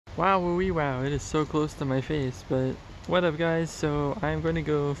Wow, wee wow, it is so close to my face, but what up guys? So I'm going to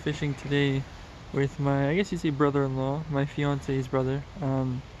go fishing today with my, I guess you say brother-in-law, my fiance's brother.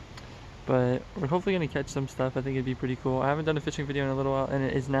 But we're hopefully going to catch some stuff. I think it'd be pretty cool. I haven't done a fishing video in a little while, and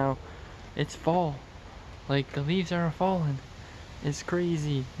it is now, it's fall. Like, the leaves are falling. It's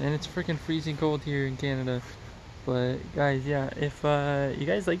crazy, and it's freaking freezing cold here in Canada. But guys, yeah, if you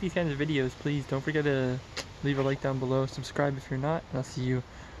guys like these kinds of videos, please don't forget to leave a like down below, subscribe if you're not, and I'll see you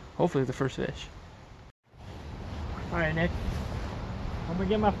hopefully with the first fish. Alright Nick, I'm gonna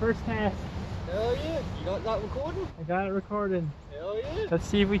get my first cast. Hell yeah, you got that recording? I got it recorded. Hell yeah. Let's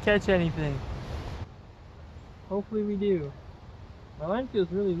see if we catch anything. Hopefully we do. My line feels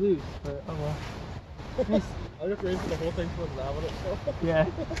really loose, but oh well. I just ran for the whole thing to unravel it, so. Yeah.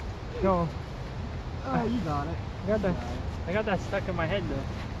 Go. Oh, you got it. I got that stuck in my head though.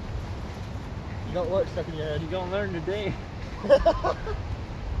 You got what stuck in your head? You're gonna learn today.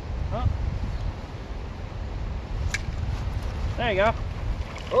 Oh. There you go.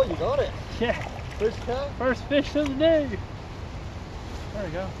 Oh, you got it. Yeah. First cast? First fish of the day. There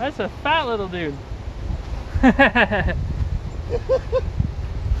we go. That's a fat little dude.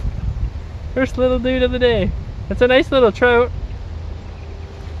 First little dude of the day. That's a nice little trout.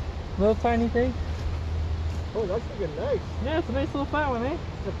 Little tiny thing. Oh, that's looking nice. Yeah, it's a nice little fat one, eh?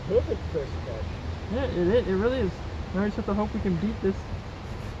 It's a perfect first catch. Yeah, it really is. Now we just have to hope we can beat this.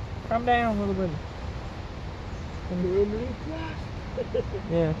 Calm down a little bit.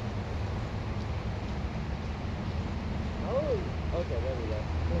 Yeah. Oh, okay, there we go.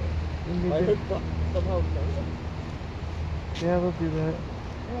 My Yeah, hook somehow found it. we'll do that.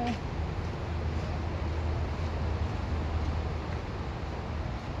 Yeah.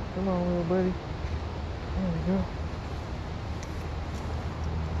 Come on, little buddy. There we go.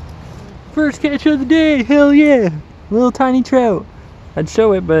 First catch of the day, hell yeah! Little tiny trout. I'd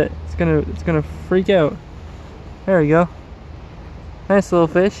show it, but it's gonna freak out. There we go. Nice little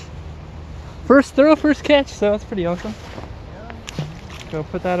fish. First catch, so that's pretty awesome. Yeah. Go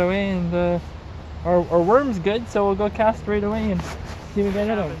put that away, and our worm's good, so we'll go cast right away and see what we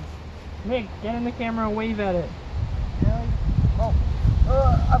get of. Nick, get in the camera and wave at it. Yeah. Oh,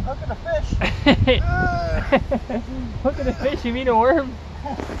 I'm hooking a fish. Look at the fish, you mean a worm?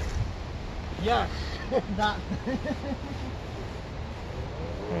 Yes. That. There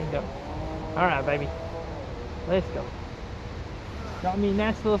you go. Alright, baby. Let's go. Got me a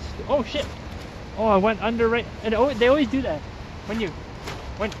nice little. Oh shit! Oh, I went under right. And oh, they always do that. Oh,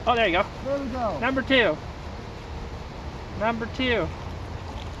 there you go. There we go. Number two. Number two.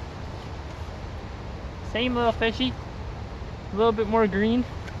 Same little fishy. A little bit more green.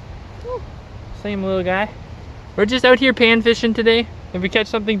 Woo. Same little guy. We're just out here pan fishing today. If we catch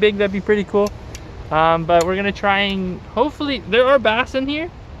something big, that'd be pretty cool. But we're gonna try and hopefully there are bass in here,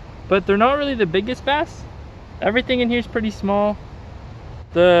 but they're not really the biggest bass. Everything in here is pretty small.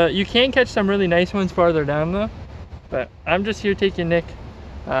 You can catch some really nice ones farther down though. But I'm just here taking Nick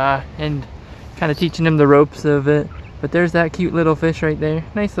and kind of teaching him the ropes of it. But there's that cute little fish right there.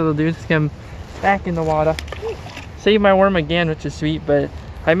 Nice little dude. Let's get him back in the water. Save my worm again, which is sweet. But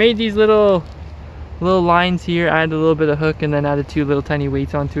I made these little lines here. I added a little bit of hook and then added 2 little tiny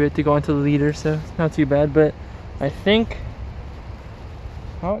weights onto it to go onto the leader. So it's not too bad. But I think.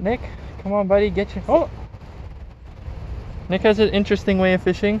 Oh, Nick, come on, buddy, get your. Oh. Nick has an interesting way of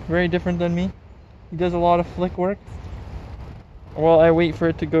fishing, very different than me. He does a lot of flick work. While I wait for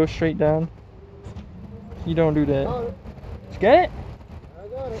it to go straight down. You don't do that. Got it. Did you get it? I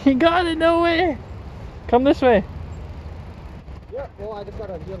got it. You got it, no way! Come this way. Yeah, well, I just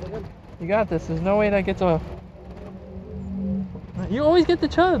gotta reel it in. You got this, there's no way that gets off. You always get the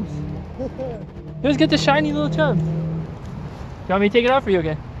chubs. You always get the shiny little chubs. You want me to take it off for you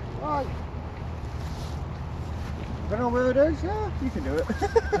again? Oh, I don't know where it is. Yeah, you can do it.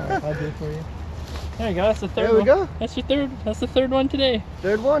 Alright, I'll do it for you. There you go, that's the third There we one. go. That's the third one today.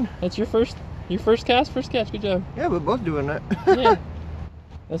 Third one. That's your first cast, first catch, good job. Yeah, we're both doing that. Yeah.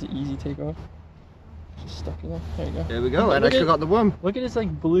 That's an easy takeoff. Just stuck it there. There you go. There we go. Look I at actually got the worm. Look at this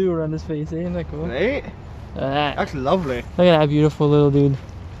like blue around his face, eh? Isn't that cool? Right? Look at that. That's lovely. Look at that beautiful little dude.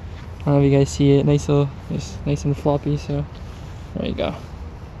 I don't know if you guys see it. Nice little, nice and floppy. So there you go.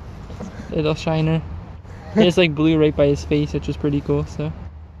 Little shiner. It's like blue right by his face, which is pretty cool. So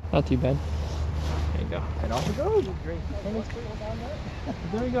not too bad. There you go. And off it goes.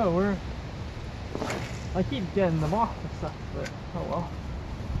 There we go. I keep getting them off and stuff, but oh well.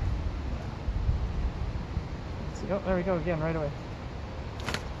 Let's see. Oh, there we go again, right away.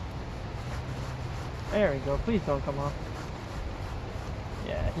 There we go. Please don't come off.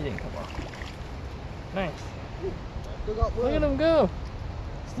 Yeah, he didn't come off. Nice. Still got Look at worm. him go.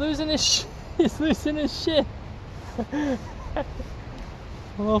 He's losing his he's losing his shit. A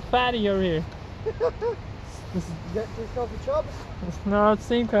little fatty over here. This is get yourself a chub. No, it's the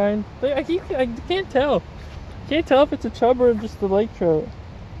same kind. I can't tell. Can't tell if it's a chub or just the lake trout.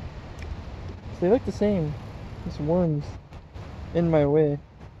 They look the same. This worm's in my way.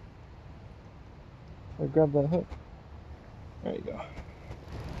 So I grab that hook. There you go.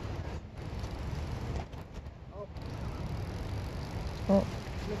 Oh.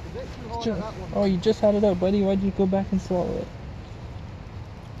 Oh, you just had it out, buddy. Why'd you go back and swallow it?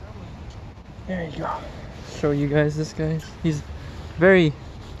 There you go. Show you guys this guy. He's very,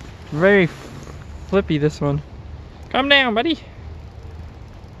 very flippy, this one. Come down, buddy.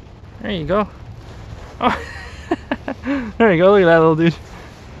 There you go. Oh. There you go. Look at that little dude.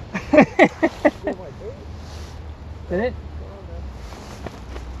 Did it?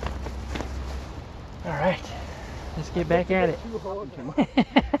 Alright. Let's get back at it.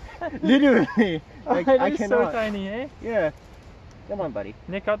 Literally. Like, Oh, I it is cannot. so tiny, eh? Yeah. Come on, buddy.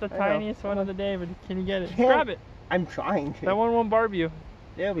 Nick got the I know. tiniest one of the day, but can you get it? Can't. Grab it. I'm trying to. That one won't barb you.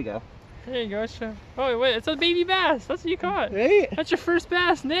 There we go. There you go. Show. Oh wait, it's a baby bass. That's what you caught. Right? That's your first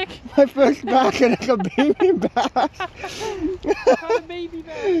bass, Nick. My first back and it's a baby bass. You caught a baby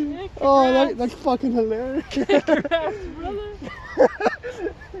bass, Nick. Oh, Congrats. that's fucking hilarious. Congrats, brother.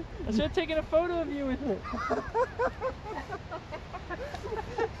 I should have taken a photo of you with it.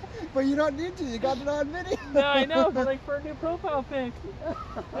 But you don't need to. You got it on video. No, I know, but like for a new profile pic.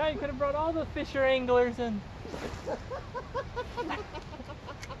 Yeah, you could have brought all the fisher anglers in.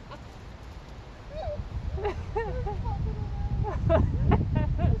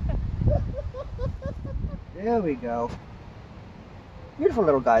 There we go. Beautiful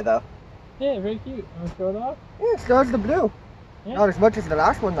little guy, though. Yeah, very cute. Want to show it off? Yeah, still has the blue. Yeah. Not as much as the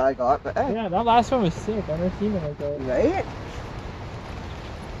last one that I got, but hey. Yeah, that last one was sick. I've never seen it like that. Right?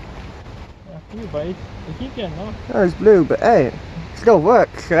 After you, buddy. They keep getting off. That was blue, but hey, still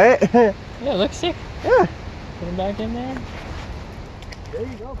works, right? Yeah, it looks sick. Yeah. Put him back in there. There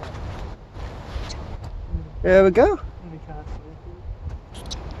you go. There we go. Let me cast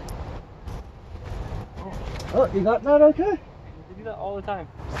it. Oh, you got that okay? They do that all the time.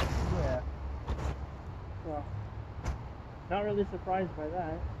 Yeah. So, not really surprised by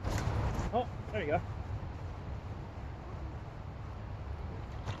that. Oh, there you go.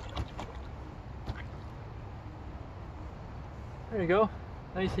 There you go.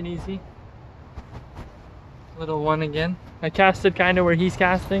 Nice and easy. Little one again. I casted kind of where he's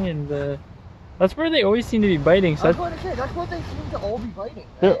casting, and that's where they always seem to be biting. So I was going to say, that's what they seem to all be biting.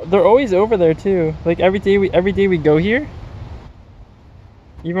 they're always over there too. Like every day we go here.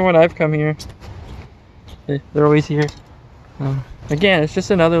 Even when I've come here, they're always here. Again, it's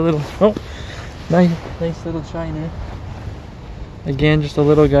just another little. Oh, nice little shiner. Again, just a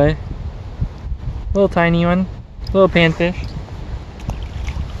little guy. Little tiny one. Little panfish.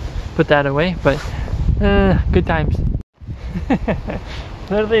 Put that away, but good times.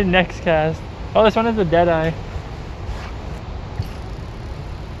 Literally next cast. Oh, this one has a dead eye.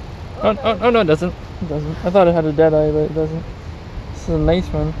 Oh no, it doesn't. It doesn't. I thought it had a dead eye, but it doesn't. This is a nice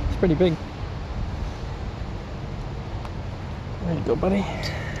one. It's pretty big. There you go, buddy.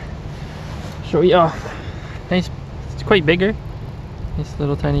 Show you off. Nice. It's quite bigger. Nice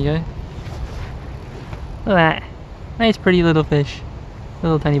little tiny guy. Look at that. Nice, pretty little fish.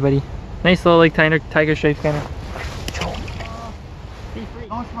 Little tiny buddy. Nice little like tiger stripes kind of.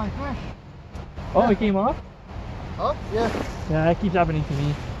 Lost my fish. Oh, it came off? Oh, yeah. Yeah, that keeps happening to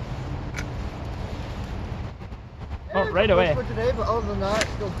me. Oh, right Fish away. For today, but other than that,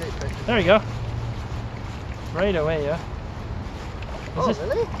 it's still great fish. There we go. Right away, yeah. Oh, This is-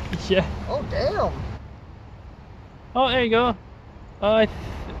 really? Yeah. Oh, damn. Oh, there you go. I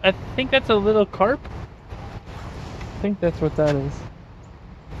think that's a little carp. I think that's what that is.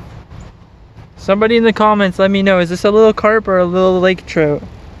 Somebody in the comments, let me know. Is this a little carp or a little lake trout?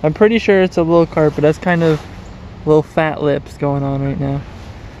 I'm pretty sure it's a little carp, but that's kind of little fat lips going on right now.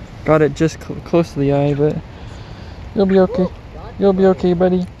 Got it just close to the eye, but you'll be okay. You'll be okay,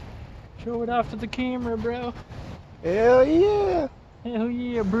 buddy. Show it off to the camera, bro. Hell yeah. Hell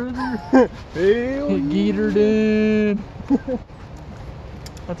yeah, brother. Hell Get her done.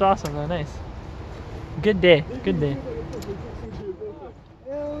 That's awesome, though. Nice. Good day. Good day.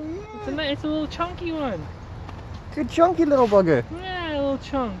 Hell yeah. It's a little chunky one. Good chunky little bugger. Yeah, a little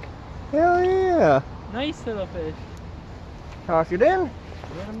chunk. Hell yeah. Nice little fish. Toss it in.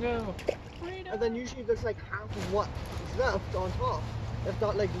 Let him go. Right And then usually there's like half of what is left on top. If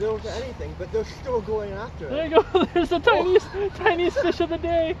not like little to anything, but they're still going after There it. you go. There's the tiniest fish of the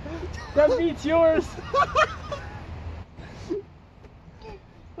day. That beats yours.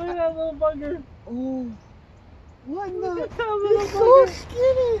 Look at that little bugger. Oh. What in Look the? at that little He's so bugger.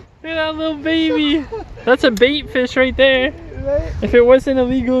 skinny. Look at that little baby. That's a bait fish right there. Right? If it wasn't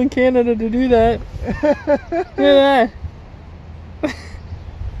illegal in Canada to do that. Look at that.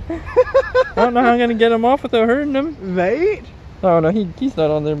 I don't know how I'm gonna get him off without hurting him. Right? Oh no, he's not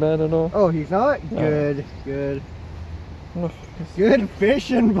on there bad at all. Oh, he's not? No. Good, good. Oof. Good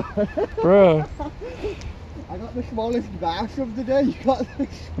fishing, bud. Bro, I got the smallest bass of the day. You got the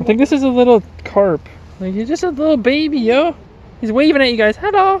I think this is a little carp. Like, he's just a little baby, yo. He's waving at you guys.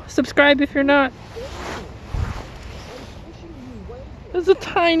 Hello, subscribe if you're not. That's the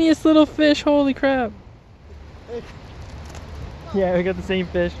tiniest little fish, holy crap. Hey. Yeah, we got the same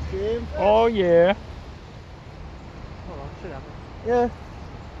fish. Same. Oh yeah. Hold on, shut up. Yeah.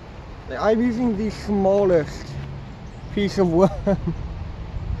 Like, I'm using the smallest piece of worm.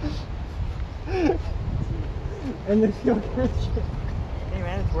 And it's still catching. Hey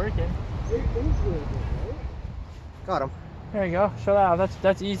man, it's working. It is working, right? Got him. There you go. Show that out.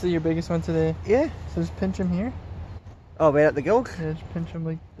 That's easily your biggest one today. Yeah. So just pinch him here. Oh, right at the gills? Yeah, just pinch him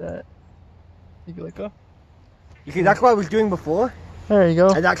like that. You can let go. You see, that's what I was doing before, There you go.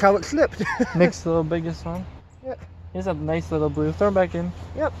 and that's how it slipped. Next little biggest one. Yep. Here's a nice little blue. Throw him back in.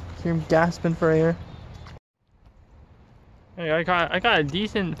 Yep. Hear him gasping for air. Hey, I got a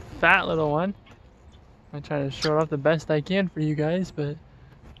decent fat little one. I try to show it off the best I can for you guys, but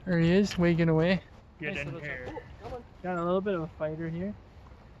there he is, wigging away. Get Nice in little here. chap. Got a little bit of a fighter here.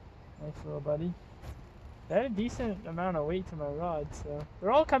 Nice little buddy. They had a decent amount of weight to my rod, so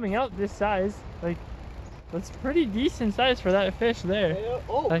they're all coming out this size. Like, that's pretty decent size for that fish there. Yeah.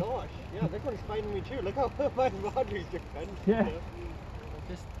 Oh Like- gosh, yeah, this one's fighting me too. Look how my rod is defending. Yeah.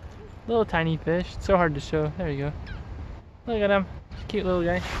 Just little tiny fish. It's so hard to show. There you go. Look at him. Cute little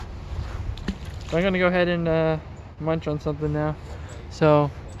guy. So I'm gonna go ahead and munch on something now. So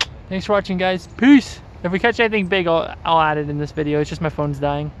thanks for watching, guys. Peace. If we catch anything big, I'll add it in this video. It's just my phone's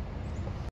dying.